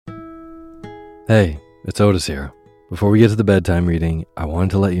Hey, it's Otis here. Before we get to the bedtime reading, I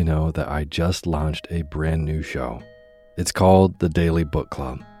wanted to let you know that I just launched a brand new show. It's called The Daily Book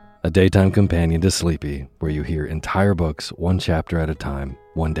Club, a daytime companion to Sleepy, where you hear entire books one chapter at a time,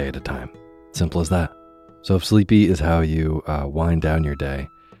 one day at a time. Simple as that. So if Sleepy is how you wind down your day,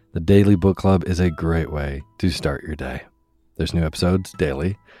 The Daily Book Club is a great way to start your day. There's new episodes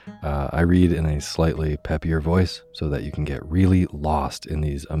daily. I read in a slightly peppier voice so that you can get really lost in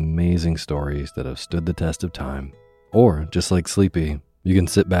these amazing stories that have stood the test of time. Or, just like Sleepy, you can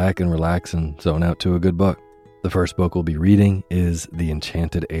sit back and relax and zone out to a good book. The first book we'll be reading is The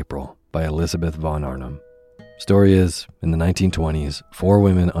Enchanted April by Elizabeth von Arnim. Story is, in the 1920s, 4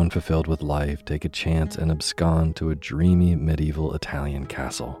 women unfulfilled with life take a chance and abscond to a dreamy medieval Italian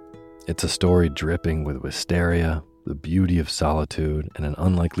castle. It's a story dripping with wisteria, the beauty of solitude, and an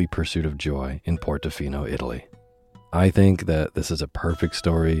unlikely pursuit of joy in Portofino, Italy. I think that this is a perfect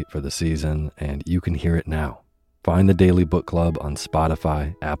story for the season, and you can hear it now. Find the Daily Book Club on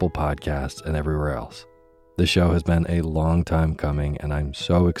Spotify, Apple Podcasts, and everywhere else. This show has been a long time coming, and I'm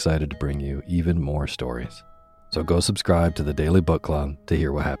so excited to bring you even more stories. So go subscribe to the Daily Book Club to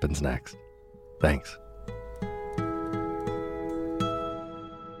hear what happens next. Thanks.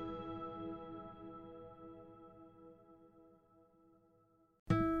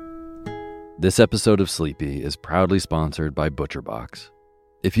 This episode of Sleepy is proudly sponsored by ButcherBox.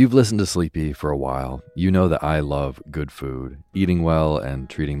 If you've listened to Sleepy for a while, you know that I love good food, eating well, and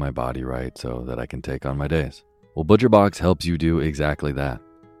treating my body right so that I can take on my days. Well, ButcherBox helps you do exactly that.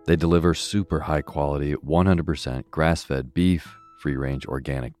 They deliver super high quality, 100% grass-fed beef, free-range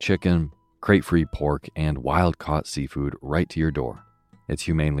organic chicken, crate-free pork, and wild-caught seafood right to your door. It's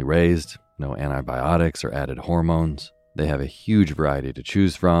humanely raised, no antibiotics or added hormones. They have a huge variety to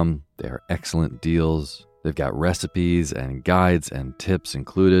choose from. They are excellent deals. They've got recipes and guides and tips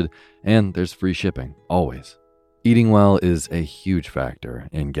included, and there's free shipping, always. Eating well is a huge factor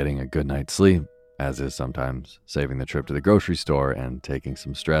in getting a good night's sleep, as is sometimes saving the trip to the grocery store and taking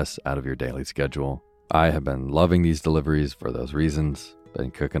some stress out of your daily schedule. I have been loving these deliveries for those reasons.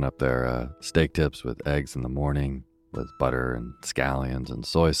 Been cooking up their steak tips with eggs in the morning, with butter and scallions and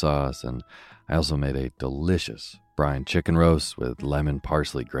soy sauce, and I also made a delicious brine chicken roast with lemon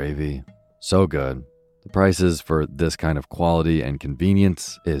parsley gravy. So good. The prices for this kind of quality and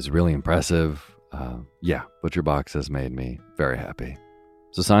convenience is really impressive. ButcherBox has made me very happy.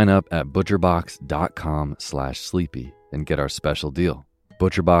 So sign up at butcherbox.com/sleepy and get our special deal.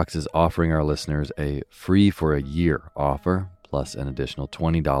 ButcherBox is offering our listeners a free for a year offer, plus an additional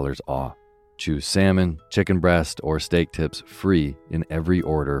 $20 off. Choose salmon, chicken breast, or steak tips free in every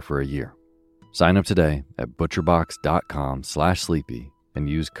order for a year. Sign up today at butcherbox.com/sleepy and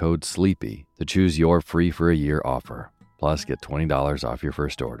use code SLEEPY to choose your free for a year offer. Plus, get $20 off your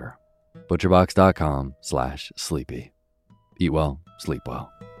first order. butcherbox.com/sleepy. Eat well, sleep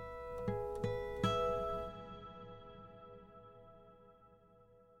well.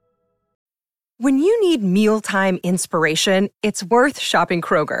 When you need mealtime inspiration, it's worth shopping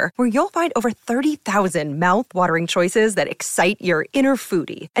Kroger, where you'll find over 30,000 mouth-watering choices that excite your inner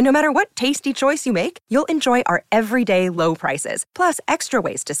foodie. And no matter what tasty choice you make, you'll enjoy our everyday low prices, plus extra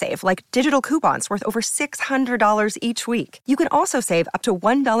ways to save, like digital coupons worth over $600 each week. You can also save up to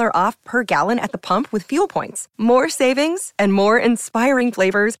 $1 off per gallon at the pump with fuel points. More savings and more inspiring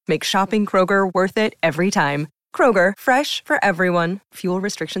flavors make shopping Kroger worth it every time. Kroger, fresh for everyone. Fuel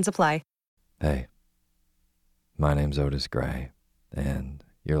restrictions apply. Hey, my name's Otis Gray, and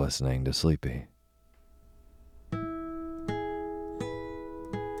you're listening to Sleepy. A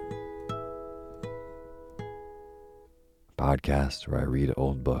podcast where I read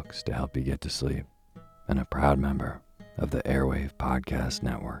old books to help you get to sleep, and a proud member of the Airwave Podcast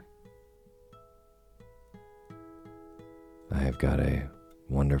Network. I have got a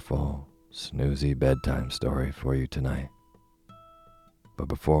wonderful, snoozy bedtime story for you tonight. But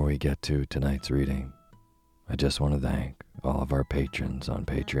before we get to tonight's reading, I just want to thank all of our patrons on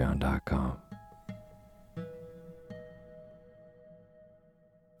patreon.com.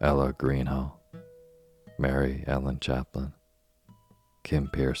 Ella Greenhill, Mary Ellen Chaplin, Kim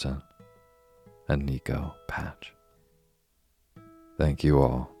Pearson, and Nico Patch. Thank you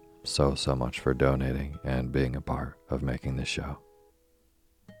all so much for donating and being a part of making this show.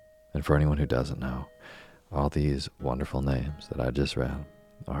 And for anyone who doesn't know, all these wonderful names that I just read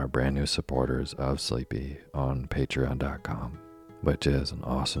are brand new supporters of Sleepy on patreon.com, which is an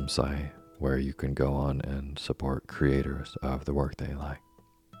awesome site where you can go on and support creators of the work they like.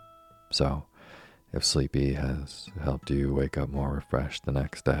 So, if Sleepy has helped you wake up more refreshed the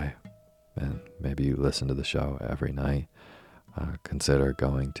next day, and maybe you listen to the show every night, consider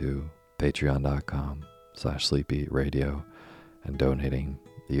going to patreon.com/sleepyradio and donating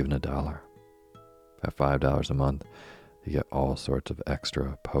even $1. At $5 a month, you get all sorts of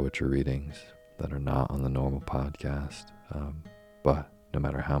extra poetry readings that are not on the normal podcast. But no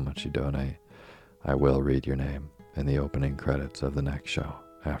matter how much you donate, I will read your name in the opening credits of the next show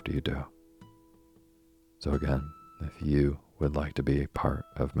after you do. So again, if you would like to be a part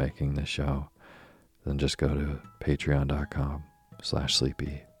of making this show, then just go to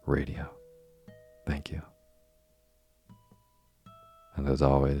patreon.com/sleepyradio. Thank you. And as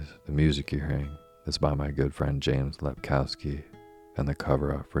always, the music you're hearing is by my good friend James Lepkowski, and the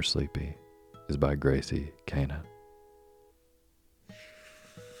cover art for Sleepy is by Gracie Kanan.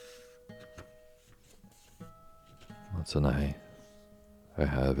 Well, tonight I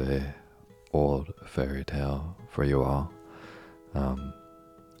have a old fairy tale for you all. And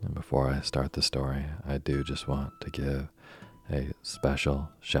before I start the story, I do just want to give a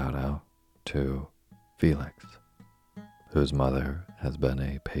special shout out to Felix, whose mother has been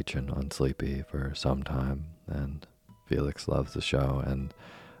a patron on Sleepy for some time, and Felix loves the show, and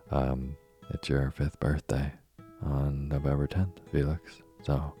it's your 5th birthday on November 10th, Felix.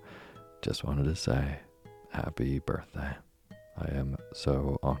 So just wanted to say happy birthday. I am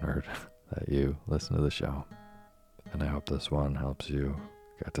so honored that you listen to the show, and I hope this one helps you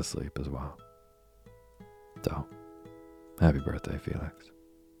get to sleep as well. So, happy birthday, Felix.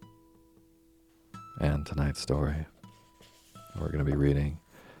 And tonight's story we're going to be reading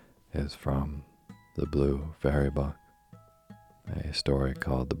is from the Blue Fairy Book, a story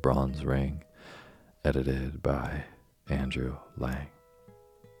called The Bronze Ring, edited by Andrew Lang.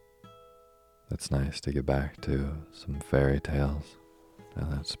 It's nice to get back to some fairy tales,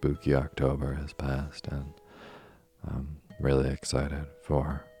 and that spooky October has passed, and I'm really excited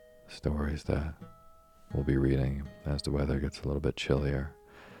for stories that we'll be reading as the weather gets a little bit chillier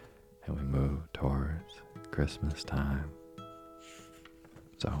and we move towards Christmas time.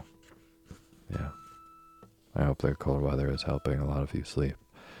 So, yeah, I hope the cold weather is helping a lot of you sleep.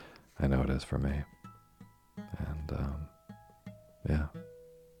 I know it is for me. And, yeah,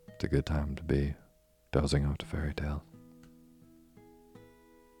 it's a good time to be dozing off to fairy tales.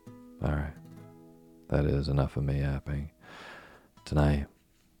 Alright, that is enough of me yapping. Tonight,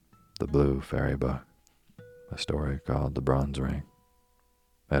 the Blue Fairy Book, a story called The Bronze Ring,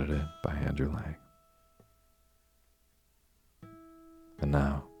 edited by Andrew Lang. And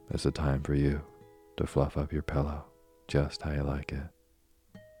now is the time for you to fluff up your pillow just how you like it.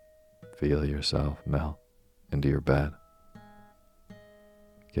 Feel yourself melt into your bed.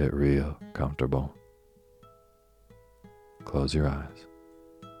 Get real comfortable. Close your eyes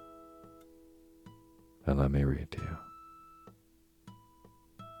and let me read to you.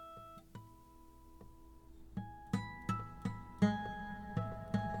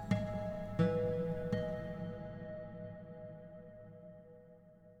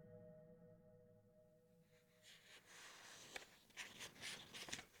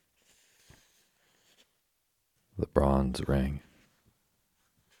 The Bronze Ring.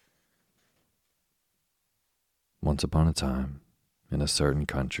 Once upon a time, in a certain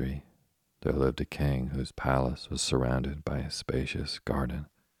country, there lived a king whose palace was surrounded by a spacious garden.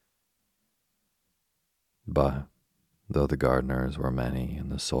 But, though the gardeners were many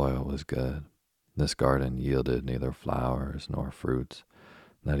and the soil was good, this garden yielded neither flowers nor fruits,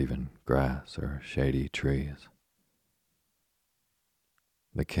 not even grass or shady trees.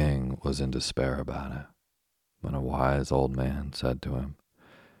 The king was in despair about it, when a wise old man said to him,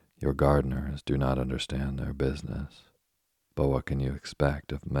 "Your gardeners do not understand their business, but what can you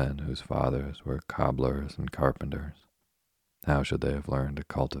expect of men whose fathers were cobblers and carpenters? How should they have learned to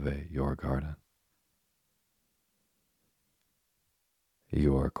cultivate your garden?"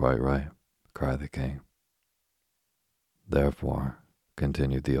 "You are quite right," cried the king. "Therefore,"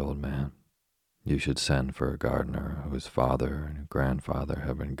 continued the old man, "you should send for a gardener whose father and grandfather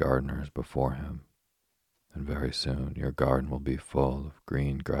have been gardeners before him, and very soon your garden will be full of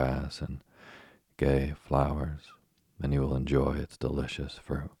green grass and gay flowers, and you will enjoy its delicious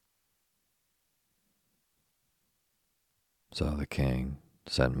fruit." So the king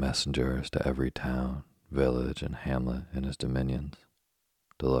sent messengers to every town, village, and hamlet in his dominions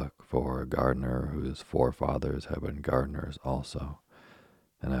to look for a gardener whose forefathers had been gardeners also,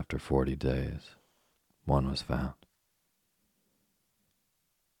 and after 40 days, one was found.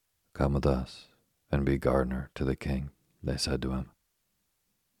 "Come with us and be gardener to the king," they said to him.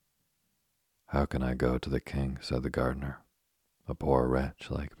 "How can I go to the king?" said the gardener, "a poor wretch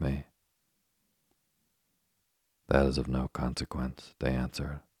like me." "That is of no consequence," they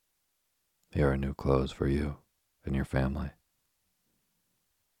answered. "Here are new clothes for you and your family."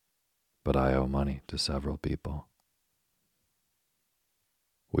 but I owe money to several people."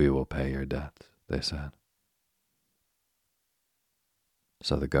 "We will pay your debts," they said.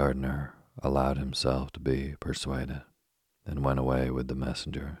 So the gardener allowed himself to be persuaded and went away with the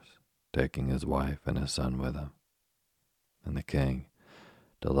messengers, taking his wife and his son with him. And the king,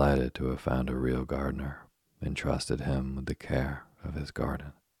 delighted to have found a real gardener, entrusted him with the care of his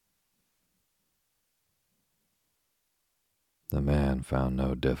garden. The man found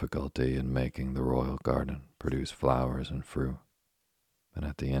no difficulty in making the royal garden produce flowers and fruit, and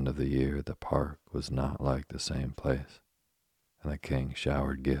at the end of the year the park was not like the same place, and the king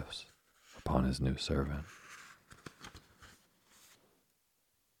showered gifts upon his new servant.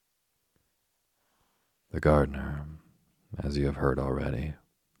 The gardener, as you have heard already,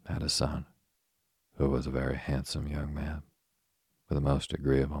 had a son, who was a very handsome young man, with the most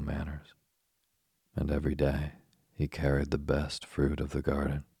agreeable manners, and every day he carried the best fruit of the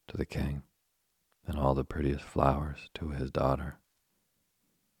garden to the king, and all the prettiest flowers to his daughter.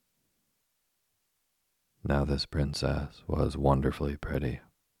 Now this princess was wonderfully pretty,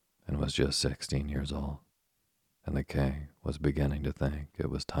 and was just 16 years old, and the king was beginning to think it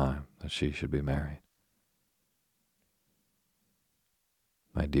was time that she should be married.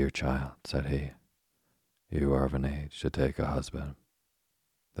 "My dear child," said he, "you are of an age to take a husband.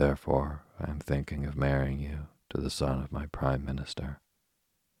 Therefore I am thinking of marrying you to the son of my prime minister."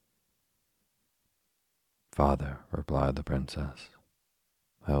 "Father," replied the princess,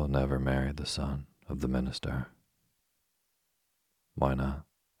 "I will never marry the son of the minister." "Why not?"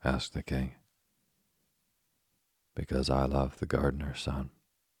 asked the king. "Because I love the gardener's son,"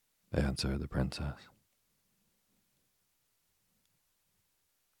 answered the princess.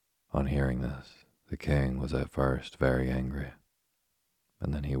 On hearing this, the king was at first very angry,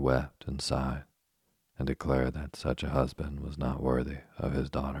 and then he wept and sighed, and declared that such a husband was not worthy of his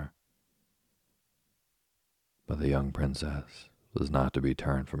daughter. But the young princess was not to be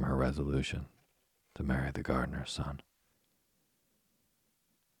turned from her resolution to marry the gardener's son.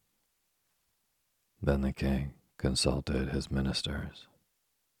 Then the king consulted his ministers.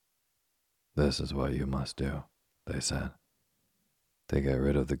 "This is what you must do," they said. "To get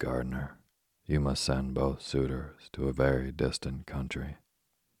rid of the gardener, you must send both suitors to a very distant country,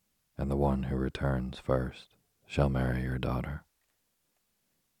 and the one who returns first shall marry your daughter."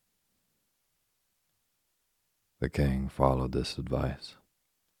 The king followed this advice,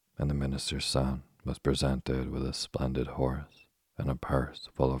 and the minister's son was presented with a splendid horse and a purse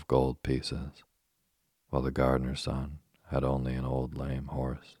full of gold pieces, while the gardener's son had only an old lame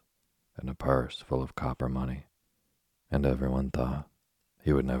horse and a purse full of copper money, and everyone thought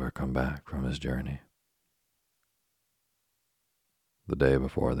he would never come back from his journey. The day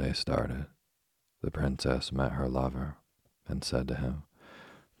before they started, the princess met her lover and said to him,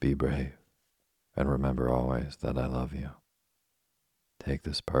 "Be brave, and remember always that I love you. Take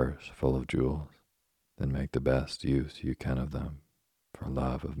this purse full of jewels, and make the best use you can of them for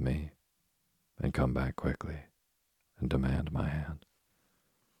love of me, and come back quickly and demand my hand."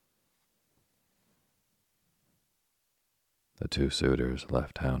 The two suitors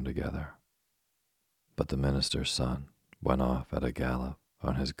left town together, but the minister's son went off at a gallop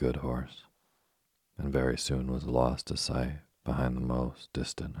on his good horse, and very soon was lost to sight behind the most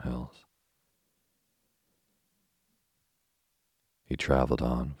distant hills. He traveled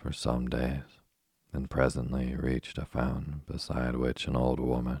on for some days, and presently reached a fountain beside which an old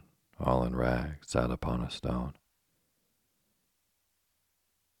woman, all in rags, sat upon a stone.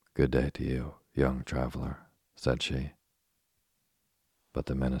 "Good day to you, young traveler," said she. But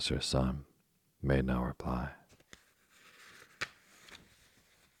the minister's son made no reply.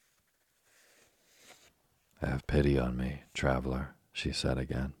 "Have pity on me, traveler," she said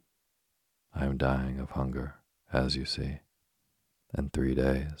again. "I am dying of hunger, as you see, and 3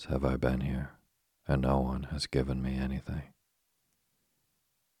 days have I been here, and no one has given me anything."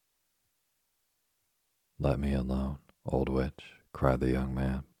 "Let me alone, old witch," cried the young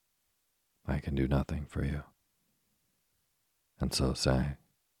man. "I can do nothing for you." And so saying,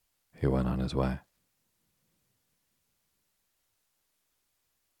 he went on his way.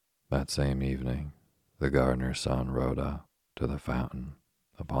 That same evening, the gardener's son rode up to the fountain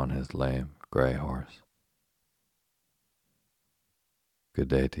upon his lame gray horse. "Good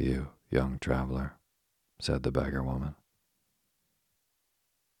day to you, young traveler," said the beggar woman.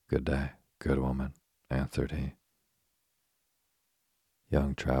 "Good day, good woman," answered he.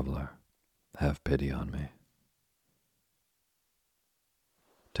 "Young traveler, have pity on me."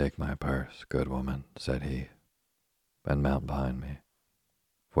 "Take my purse, good woman," said he, "and mount behind me,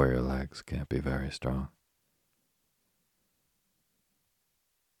 for your legs can't be very strong."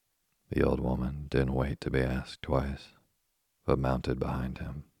 The old woman didn't wait to be asked twice, but mounted behind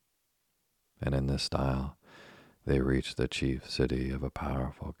him, and in this style they reached the chief city of a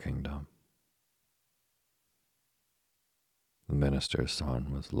powerful kingdom. The minister's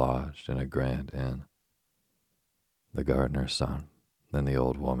son was lodged in a grand inn. The gardener's son and the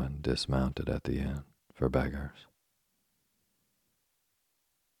old woman dismounted at the inn for beggars.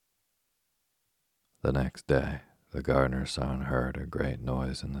 The next day, the gardener's son heard a great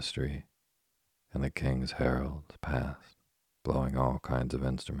noise in the street, and the king's heralds passed, blowing all kinds of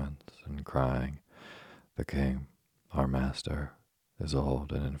instruments and crying, "The king, our master, is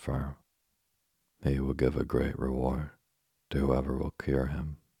old and infirm. He will give a great reward to whoever will cure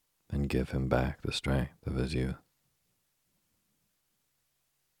him and give him back the strength of his youth."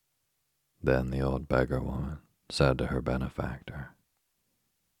 Then the old beggar woman said to her benefactor,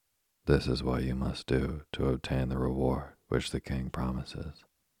 "This is what you must do to obtain the reward which the king promises.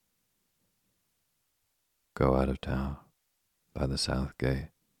 Go out of town by the south gate,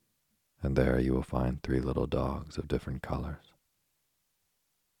 and there you will find 3 little dogs of different colors.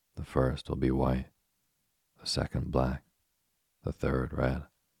 The first will be white, the second black, the third red.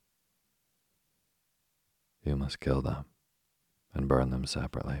 You must kill them and burn them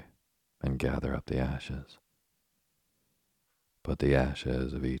separately and gather up the ashes. Put the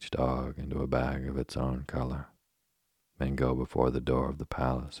ashes of each dog into a bag of its own color, and go before the door of the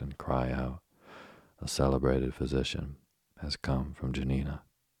palace and cry out, 'A celebrated physician has come from Janina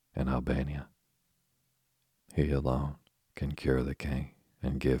in Albania. He alone can cure the king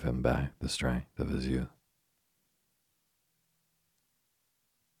and give him back the strength of his youth.'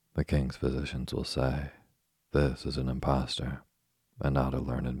 The king's physicians will say, 'This is an impostor and not a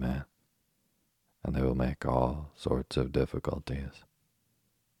learned man,' and they will make all sorts of difficulties.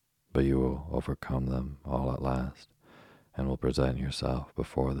 But you will overcome them all at last, and will present yourself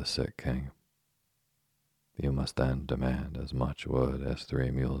before the sick king. You must then demand as much wood as 3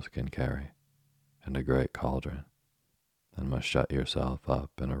 mules can carry, and a great cauldron, and must shut yourself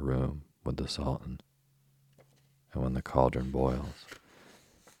up in a room with the sultan. And when the cauldron boils,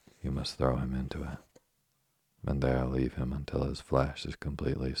 you must throw him into it, and there leave him until his flesh is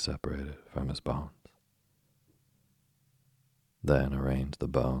completely separated from his bones. Then arrange the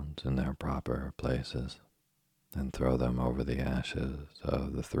bones in their proper places, and throw them over the ashes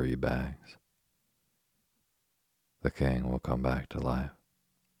of the 3 bags. The king will come back to life,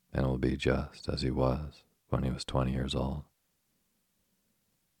 and will be just as he was when he was 20 years old.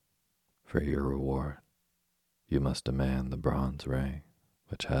 For your reward, you must demand the bronze ring,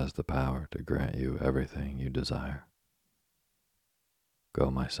 which has the power to grant you everything you desire. Go,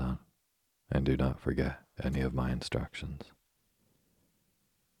 my son, and do not forget any of my instructions."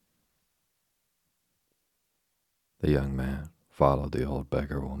 The young man followed the old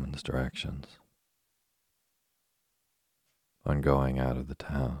beggar woman's directions. On going out of the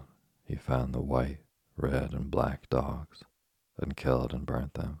town, he found the white, red, and black dogs, and killed and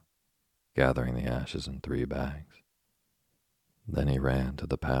burnt them, gathering the ashes in 3 bags. Then he ran to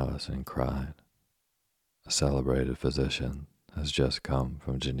the palace and cried, "A celebrated physician has just come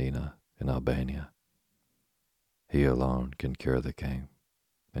from Janina in Albania. He alone can cure the king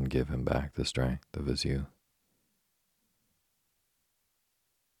and give him back the strength of his youth."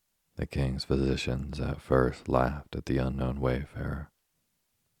 The king's physicians at first laughed at the unknown wayfarer,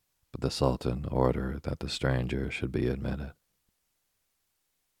 but the sultan ordered that the stranger should be admitted.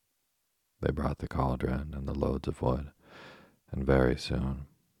 They brought the cauldron and the loads of wood, and very soon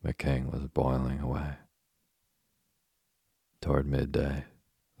the king was boiling away. Toward midday,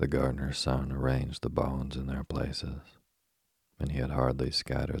 the gardener's son arranged the bones in their places, and he had hardly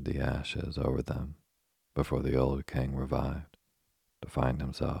scattered the ashes over them before the old king revived, to find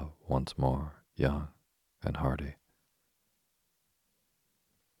himself once more young and hearty.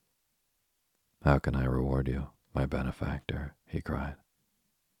 "How can I reward you, my benefactor?" he cried.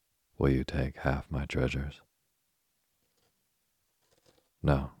 "Will you take half my treasures?"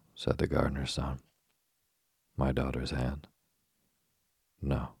 "No," said the gardener's son. "My daughter's hand?"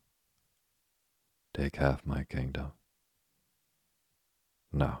 "No." "Take half my kingdom?"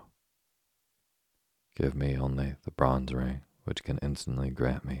 "No." "Give me only the bronze ring, which can instantly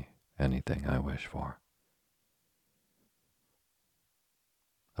grant me anything I wish for."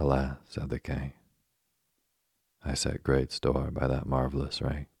 "Alas," said the king, "I set great store by that marvelous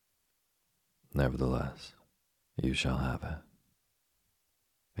ring. Nevertheless, you shall have it."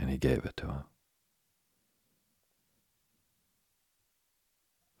 And he gave it to him.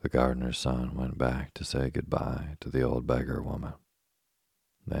 The gardener's son went back to say goodbye to the old beggar woman.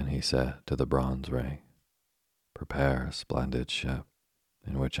 Then he said to the bronze ring, "Prepare a splendid ship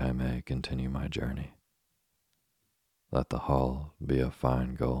in which I may continue my journey. Let the hull be of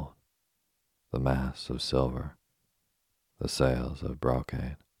fine gold, the masts of silver, the sails of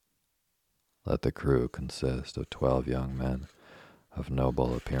brocade. Let the crew consist of 12 young men of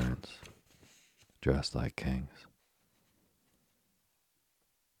noble appearance, dressed like kings.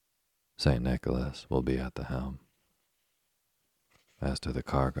 St. Nicholas will be at the helm. As to the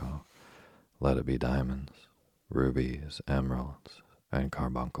cargo, let it be diamonds, rubies, emeralds, and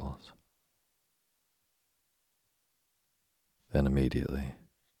carbuncles. Then immediately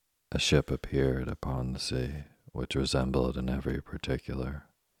a ship appeared upon the sea, which resembled in every particular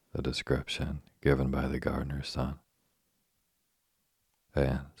the description given by the gardener's son.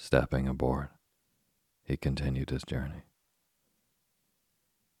 And, stepping aboard, he continued his journey.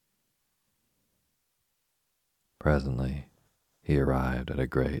 Presently, he arrived at a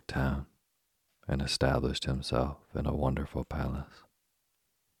great town and established himself in a wonderful palace.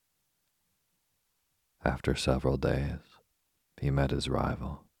 After several days, he met his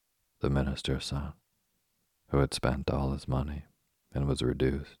rival, the minister's son, who had spent all his money and was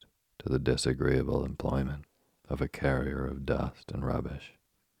reduced to the disagreeable employment of a carrier of dust and rubbish.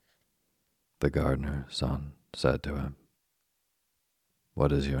 The gardener's son said to him,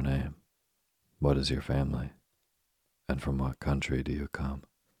 "What is your name? What is your family? And from what country do you come?"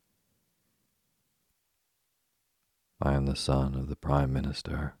 "I am the son of the prime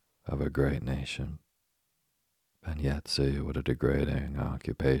minister of a great nation, and yet see what a degrading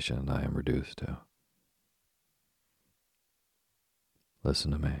occupation I am reduced to.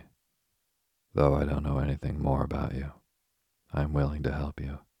 Listen to me. Though I don't know anything more about you, I am willing to help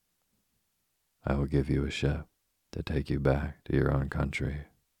you. I will give you a ship to take you back to your own country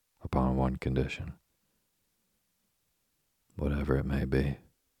upon one condition. Whatever it may be,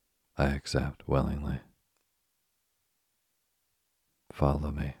 I accept willingly.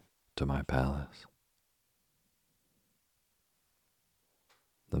 Follow me to my palace."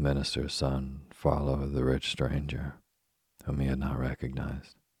 The minister's son followed the rich stranger, whom he had not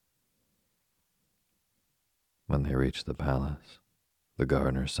recognized. When they reached the palace, the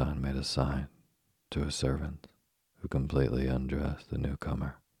gardener's son made a sign to his servant, who completely undressed the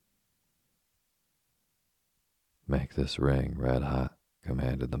newcomer. "Make this ring red hot,"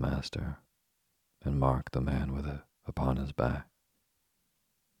 commanded the master, "and mark the man with it upon his back."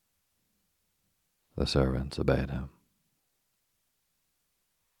 The servants obeyed him.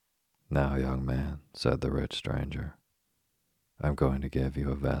 "Now, young man," said the rich stranger, "I'm going to give you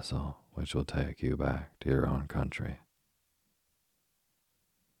a vessel which will take you back to your own country."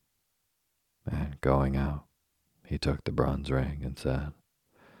 And going out, he took the bronze ring and said,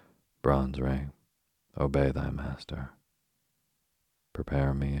 "Bronze ring, obey thy master.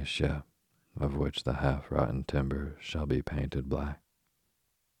 Prepare me a ship of which the half-rotten timbers shall be painted black.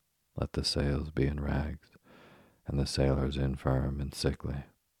 Let the sails be in rags, and the sailors infirm and sickly.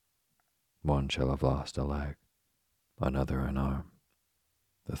 One shall have lost a leg, another an arm,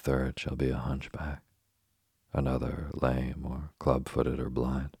 the third shall be a hunchback, another lame or club-footed or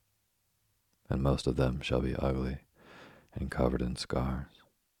blind, and most of them shall be ugly and covered in scars.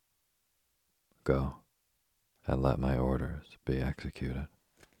 Go, and let my orders be executed."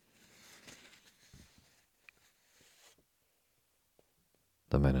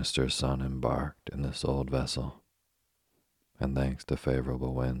 The minister's son embarked in this old vessel, and thanks to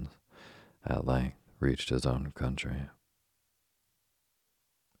favorable winds, at length reached his own country.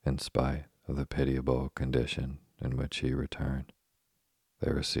 In spite of the pitiable condition in which he returned,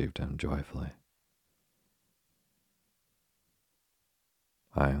 they received him joyfully.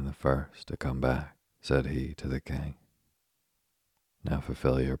 "I am the first to come back," said he to the king. "Now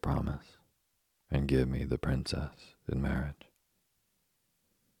fulfill your promise, and give me the princess in marriage."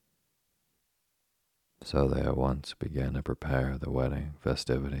 So they at once began to prepare the wedding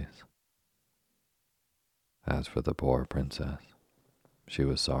festivities. As for the poor princess, she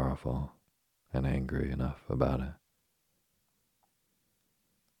was sorrowful and angry enough about it.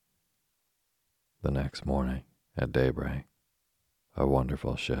 The next morning, at daybreak, a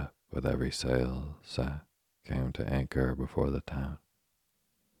wonderful ship with every sail set came to anchor before the town.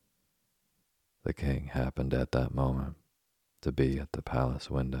 The king happened at that moment to be at the palace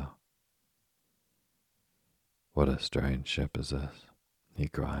window. "What a strange ship is this," he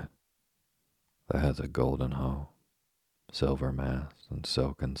cried, "that has a golden hull, silver masts, and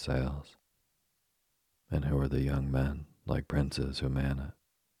silken sails. And who are the young men like princes who man it?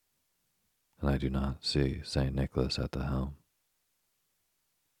 And I do not see St. Nicholas at the helm.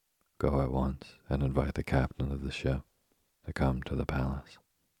 Go at once and invite the captain of the ship to come to the palace."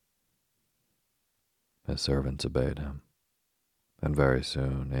 His servants obeyed him, And very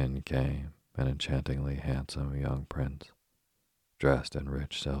soon in came an enchantingly handsome young prince, dressed in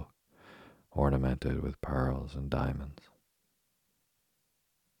rich silk, ornamented with pearls and diamonds.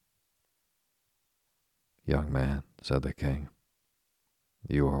 "Young man," said the king,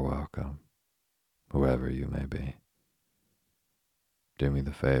 "you are welcome, whoever you may be. Do me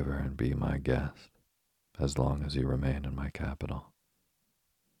the favor and be my guest as long as you remain in my capital."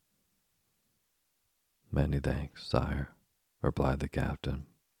 "Many thanks, sire," replied the captain.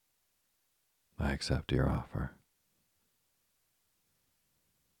 "I accept your offer."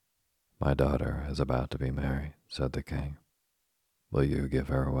 "My daughter is about to be married," said the king. "Will you give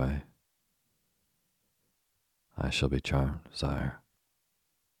her away?" "I shall be charmed, sire."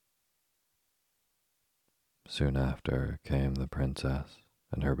 Soon after came the princess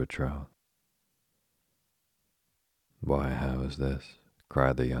and her betrothed. "Why, how is this?"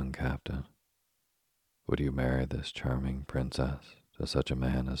 cried the young captain. "Would you marry this charming princess to such a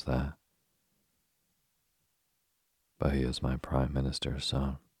man as that?" "But he is my prime minister's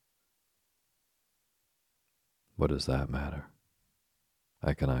son." "What does that matter?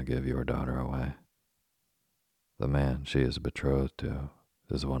 I cannot give your daughter away. The man she is betrothed to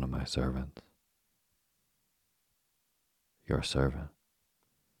is one of my servants." "Your servant?"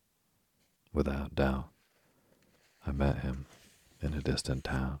 "Without doubt. I met him in a distant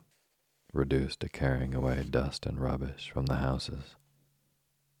town, reduced to carrying away dust and rubbish from the houses.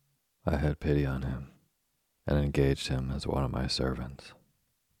 I had pity on him and engaged him as one of my servants."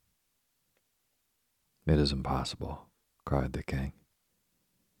 "It is impossible," cried the king.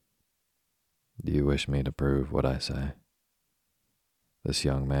 "Do you wish me to prove what I say?" This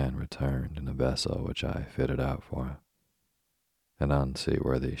young man returned in a vessel which I fitted out for him, an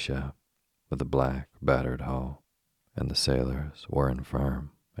unseaworthy ship with a black, battered hull, and the sailors were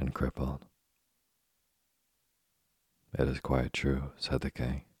infirm and crippled. "It is quite true," said the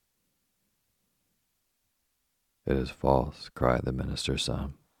king. "It is false," cried the minister's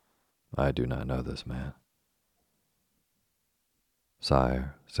son. "I do not know this man."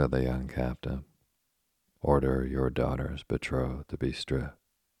 "Sire," said the young captain, "order your daughter's betrothed to be stripped,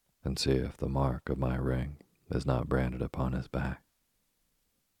 and see if the mark of my ring is not branded upon his back."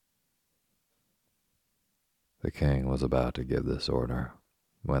 The king was about to give this order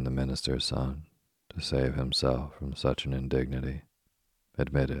when the minister's son, to save himself from such an indignity,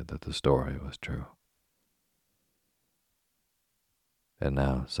 admitted that the story was true. "And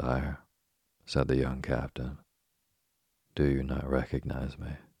now, sire," said the young captain, "do you not recognize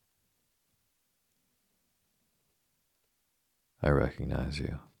me?" "I recognize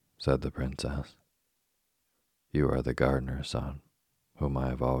you," said the princess. "You are the gardener's son, whom I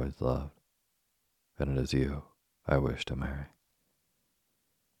have always loved, and it is you I wish to marry."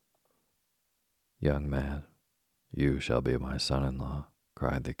 "Young man, you shall be my son-in-law,"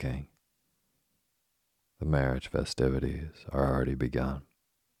 cried the king. "The marriage festivities are already begun,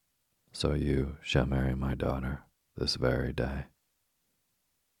 so you shall marry my daughter this very day."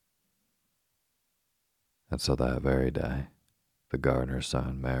 And so that very day, the gardener's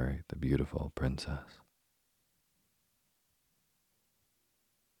son married the beautiful princess.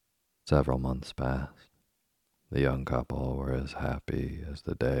 Several months passed. The young couple were as happy as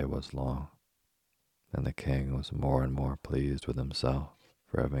the day was long, and the king was more and more pleased with himself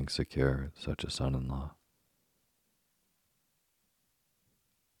for having secured such a son-in-law.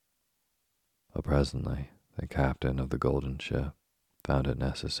 But presently, the captain of the golden ship found it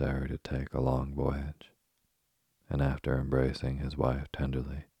necessary to take a long voyage, and after embracing his wife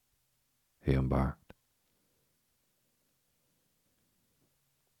tenderly, he embarked.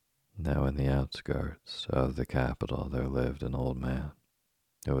 Now in the outskirts of the capital there lived an old man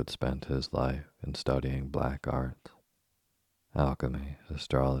who had spent his life in studying black arts, alchemy,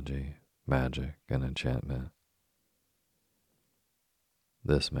 astrology, magic, and enchantment.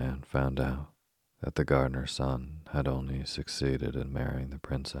 This man found out that the gardener's son had only succeeded in marrying the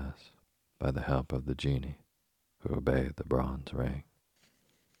princess by the help of the genie who obeyed the bronze ring.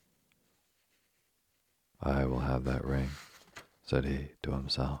 "I will have that ring," said he to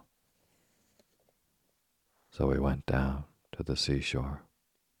himself. So he went down to the seashore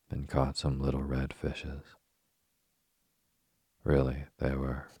and caught some little red fishes. Really, they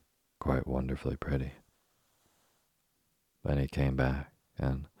were quite wonderfully pretty. Then he came back,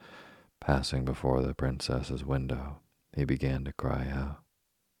 and passing before the princess's window, he began to cry out,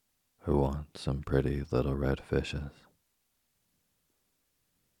 "Who wants some pretty little red fishes?"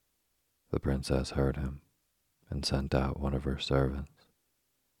 The princess heard him and sent out one of her servants,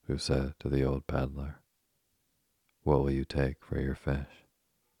 who said to the old peddler, "What will you take for your fish?"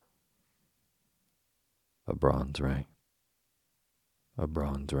 "A bronze ring." A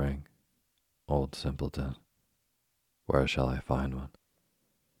bronze ring. Old simpleton. Where shall I find one?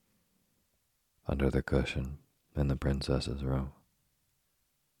 Under the cushion in the princess's room.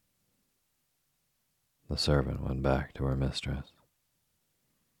 The servant went back to her mistress.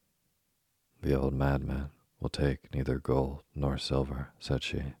 The old madman will take neither gold nor silver, said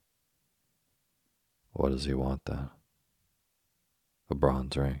she. What does he want then? A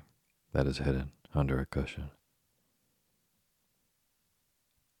bronze ring that is hidden under a cushion.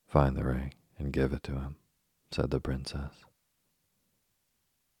 Find the ring and give it to him, said the princess.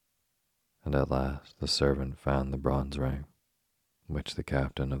 And at last the servant found the bronze ring, which the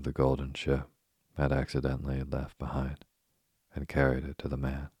captain of the golden ship had accidentally left behind, and carried it to the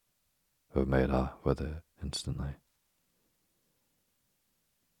man, who made off with it instantly.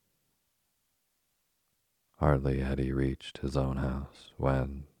 Hardly had he reached his own house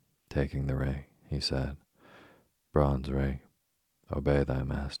when, taking the ring, he said, Bronze ring, obey thy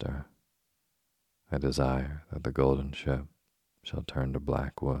master. I desire that the golden ship shall turn to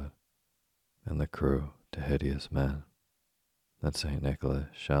black wood, and the crew to hideous men, that St. Nicholas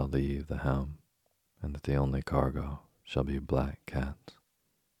shall leave the helm, and that the only cargo shall be black cats.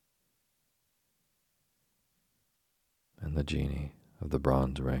 And the genie of the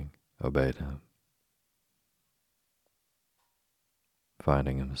bronze ring obeyed him.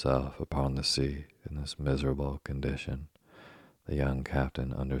 Finding himself upon the sea in this miserable condition, the young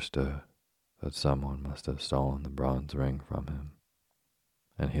captain understood that someone must have stolen the bronze ring from him,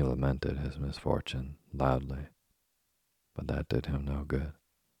 and he lamented his misfortune loudly, but that did him no good.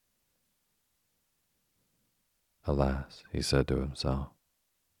 Alas, he said to himself,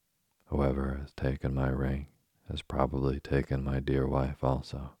 whoever has taken my ring has probably taken my dear wife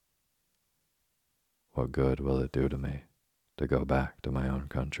also. What good will it do to me to go back to my own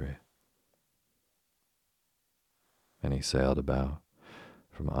country? And he sailed about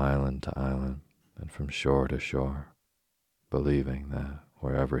from island to island and from shore to shore, believing that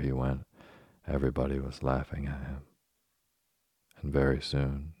wherever he went, everybody was laughing at him. And very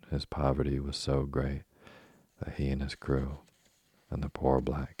soon his poverty was so great that he and his crew and the poor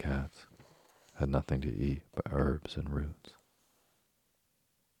black cats had nothing to eat but herbs and roots.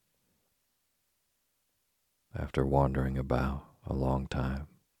 After wandering about a long time,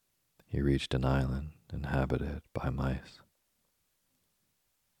 he reached an island inhabited by mice.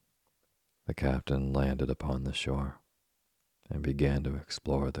 The captain landed upon the shore and began to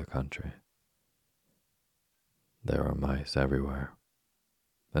explore the country. There were mice everywhere,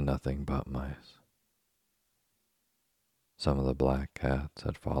 and nothing but mice. Some of the black cats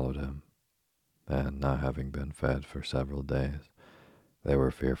had followed him, and not having been fed for several days, they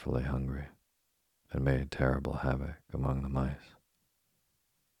were fearfully hungry and made terrible havoc among the mice.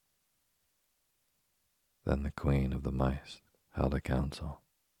 Then the queen of the mice held a council.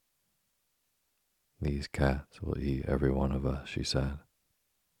 These cats will eat every one of us, she said,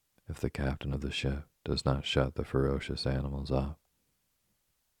 if the captain of the ship does not shut the ferocious animals up.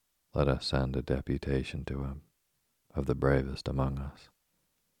 Let us send a deputation to him of the bravest among us.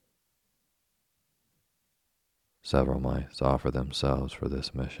 Several mice offered themselves for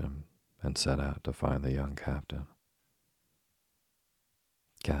this mission and set out to find the young captain.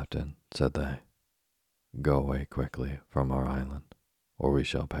 Captain, said they, go away quickly from our island, or we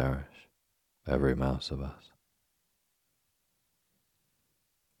shall perish, every mouse of us.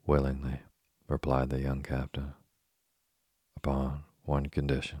 Willingly, replied the young captain, upon one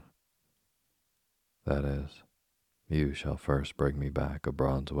condition. That is, you shall first bring me back a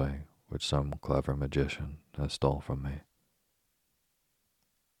bronze ring which some clever magician has stole from me.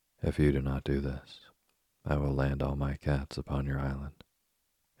 If you do not do this, I will land all my cats upon your island,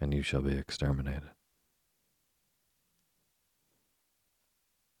 and you shall be exterminated.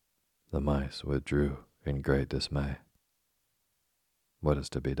 The mice withdrew in great dismay. What is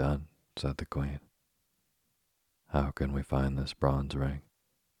to be done? Said the queen. How can we find this bronze ring?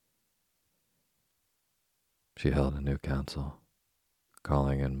 She held a new council,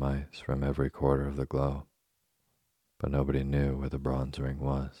 calling in mice from every quarter of the globe, but nobody knew where the bronze ring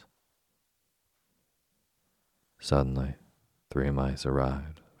was. Suddenly, 3 mice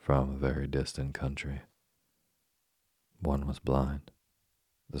arrived from a very distant country. One was blind,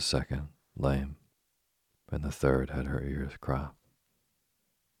 the second lame, and the third had her ears cropped.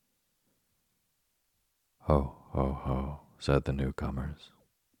 Ho, ho, ho, said the newcomers.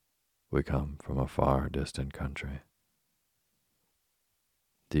 We come from a far distant country.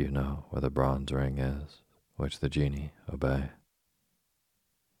 Do you know where the bronze ring is, which the genie obey?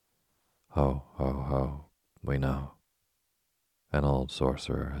 Ho, ho, ho, we know. An old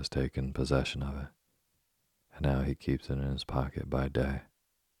sorcerer has taken possession of it, and how he keeps it in his pocket by day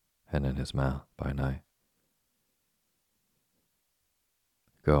and in his mouth by night.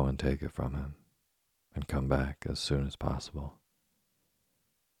 Go and take it from him, and come back as soon as possible."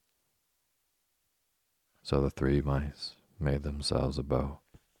 So the 3 mice made themselves a boat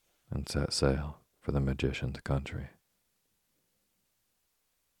and set sail for the magician's country.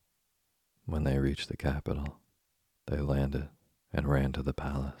 When they reached the capital, they landed and ran to the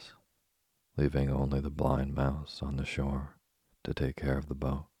palace, leaving only the blind mouse on the shore to take care of the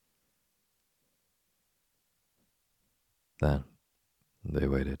boat. Then they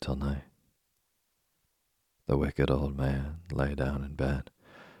waited till night. The wicked old man lay down in bed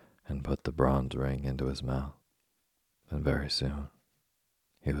and put the bronze ring into his mouth, and very soon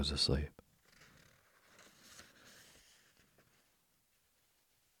he was asleep.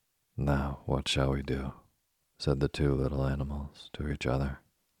 "Now what shall we do?" said the 2 little animals to each other.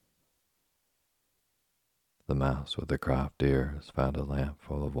 The mouse with the cropped ears found a lamp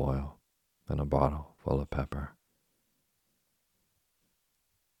full of oil and a bottle full of pepper.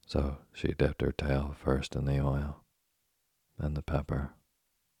 So she dipped her tail first in the oil, then the pepper,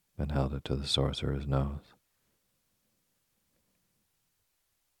 and held it to the sorcerer's nose.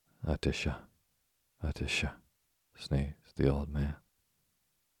 "Atisha, Atisha," sneezed the old man,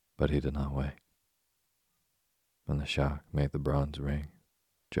 but he did not wake, and the shock made the bronze ring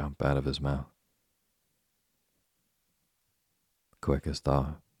jump out of his mouth. Quick as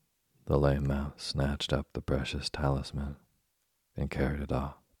thought, the lame mouse snatched up the precious talisman and carried it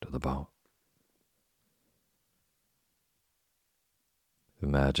off to the boat.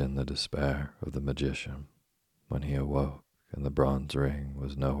 Imagine the despair of the magician when he awoke and the bronze ring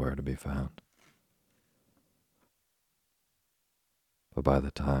was nowhere to be found. But by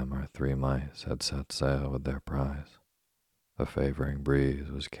the time our 3 mice had set sail with their prize, a favoring breeze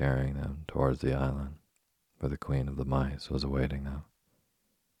was carrying them towards the island where the queen of the mice was awaiting them.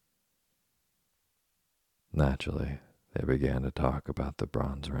 Naturally, they began to talk about the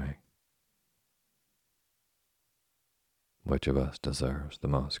bronze ring. "Which of us deserves the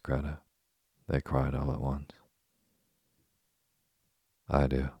most credit?" they cried all at once. "I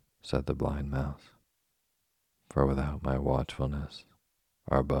do," said the blind mouse, "for without my watchfulness,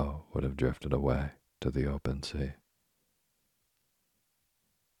 our boat would have drifted away to the open sea."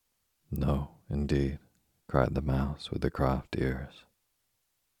 "No, indeed," cried the mouse with the cropped ears.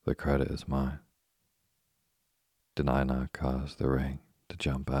 "The credit is mine. Did I not cause the ring to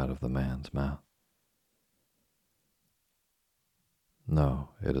jump out of the man's mouth?"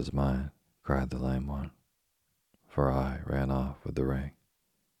 "No, it is mine," cried the lame one, "for I ran off with the ring."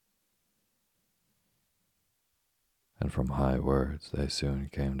 And from high words they soon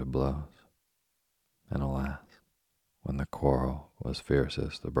came to blows, and alas, when the quarrel was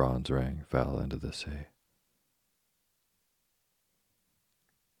fiercest, the bronze ring fell into the sea.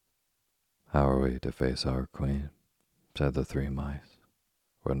 "How are we to face our queen?" said the 3 mice,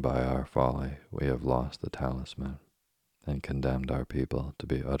 "when by our folly we have lost the talisman and condemned our people to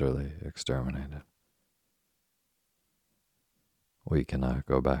be utterly exterminated? We cannot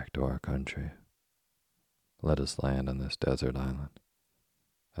go back to our country. Let us land on this desert island,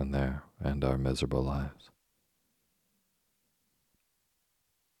 and there end our miserable lives."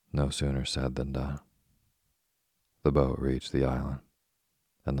 No sooner said than done. The boat reached the island,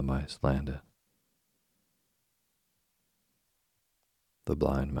 and the mice landed. The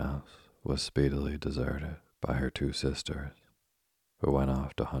blind mouse was speedily deserted by her 2 sisters, who went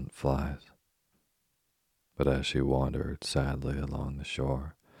off to hunt flies. But as she wandered sadly along the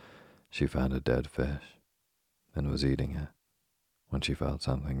shore, she found a dead fish and was eating it when she felt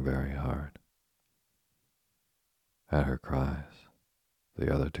something very hard. At her cries,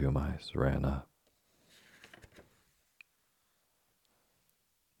 the other 2 mice ran up.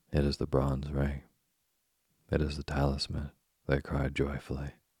 "It is the bronze ring. It is the talisman," they cried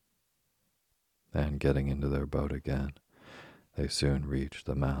joyfully. And getting into their boat again, they soon reached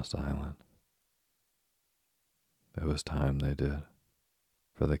the Mouse Island. It was time they did,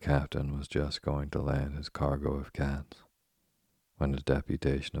 for the captain was just going to land his cargo of cats when a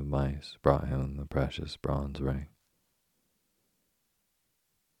deputation of mice brought him the precious bronze ring.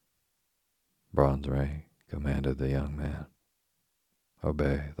 "Bronze ring," commanded the young man,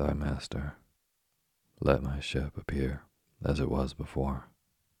 "obey thy master. Let my ship appear as it was before."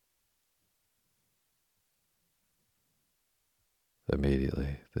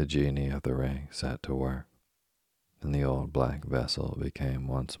 Immediately the genie of the ring set to work, and the old black vessel became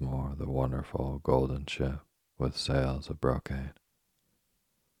once more the wonderful golden ship with sails of brocade.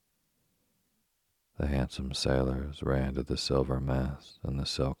 The handsome sailors ran to the silver masts and the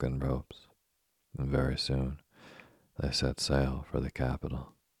silken ropes, and very soon they set sail for the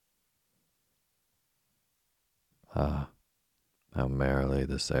capital. Ah, how merrily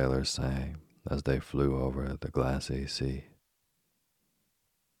the sailors sang as they flew over the glassy sea.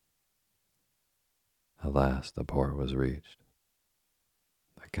 At last the port was reached.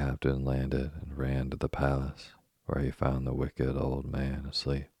 The captain landed and ran to the palace, where he found the wicked old man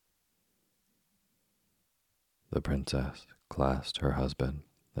asleep. The princess clasped her husband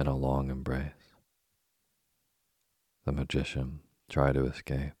in a long embrace. The magician tried to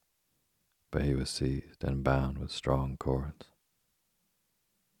escape, but he was seized and bound with strong cords.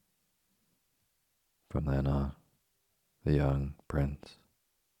 From then on, the young prince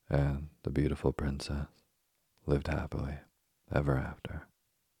and the beautiful princess lived happily ever after.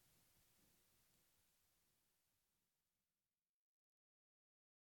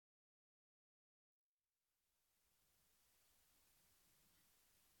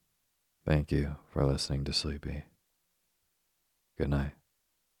 Thank you for listening to Sleepy. Good night.